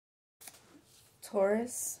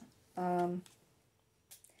Taurus, now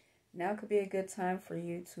could be a good time for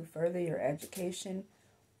you to further your education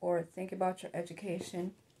or think about your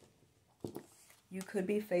education. You could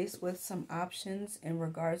be faced with some options in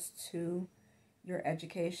regards to your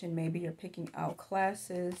education. Maybe you're picking out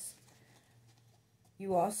classes.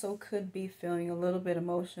 You also could be feeling a little bit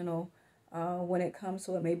emotional when it comes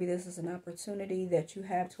to it. Maybe this is an opportunity that you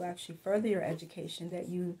have to actually further your education that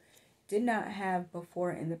you did not have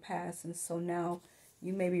before in the past. And so now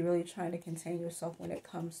you may be really trying to contain yourself when it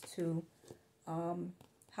comes to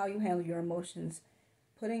how you handle your emotions,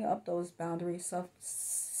 putting up those boundaries,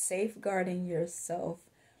 safeguarding yourself,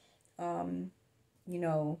 you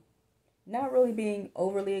know, not really being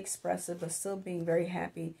overly expressive, but still being very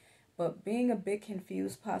happy, but being a bit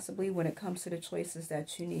confused possibly when it comes to the choices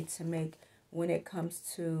that you need to make when it comes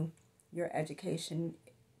to your education,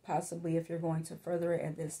 possibly if you're going to further it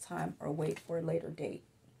at this time or wait for a later date.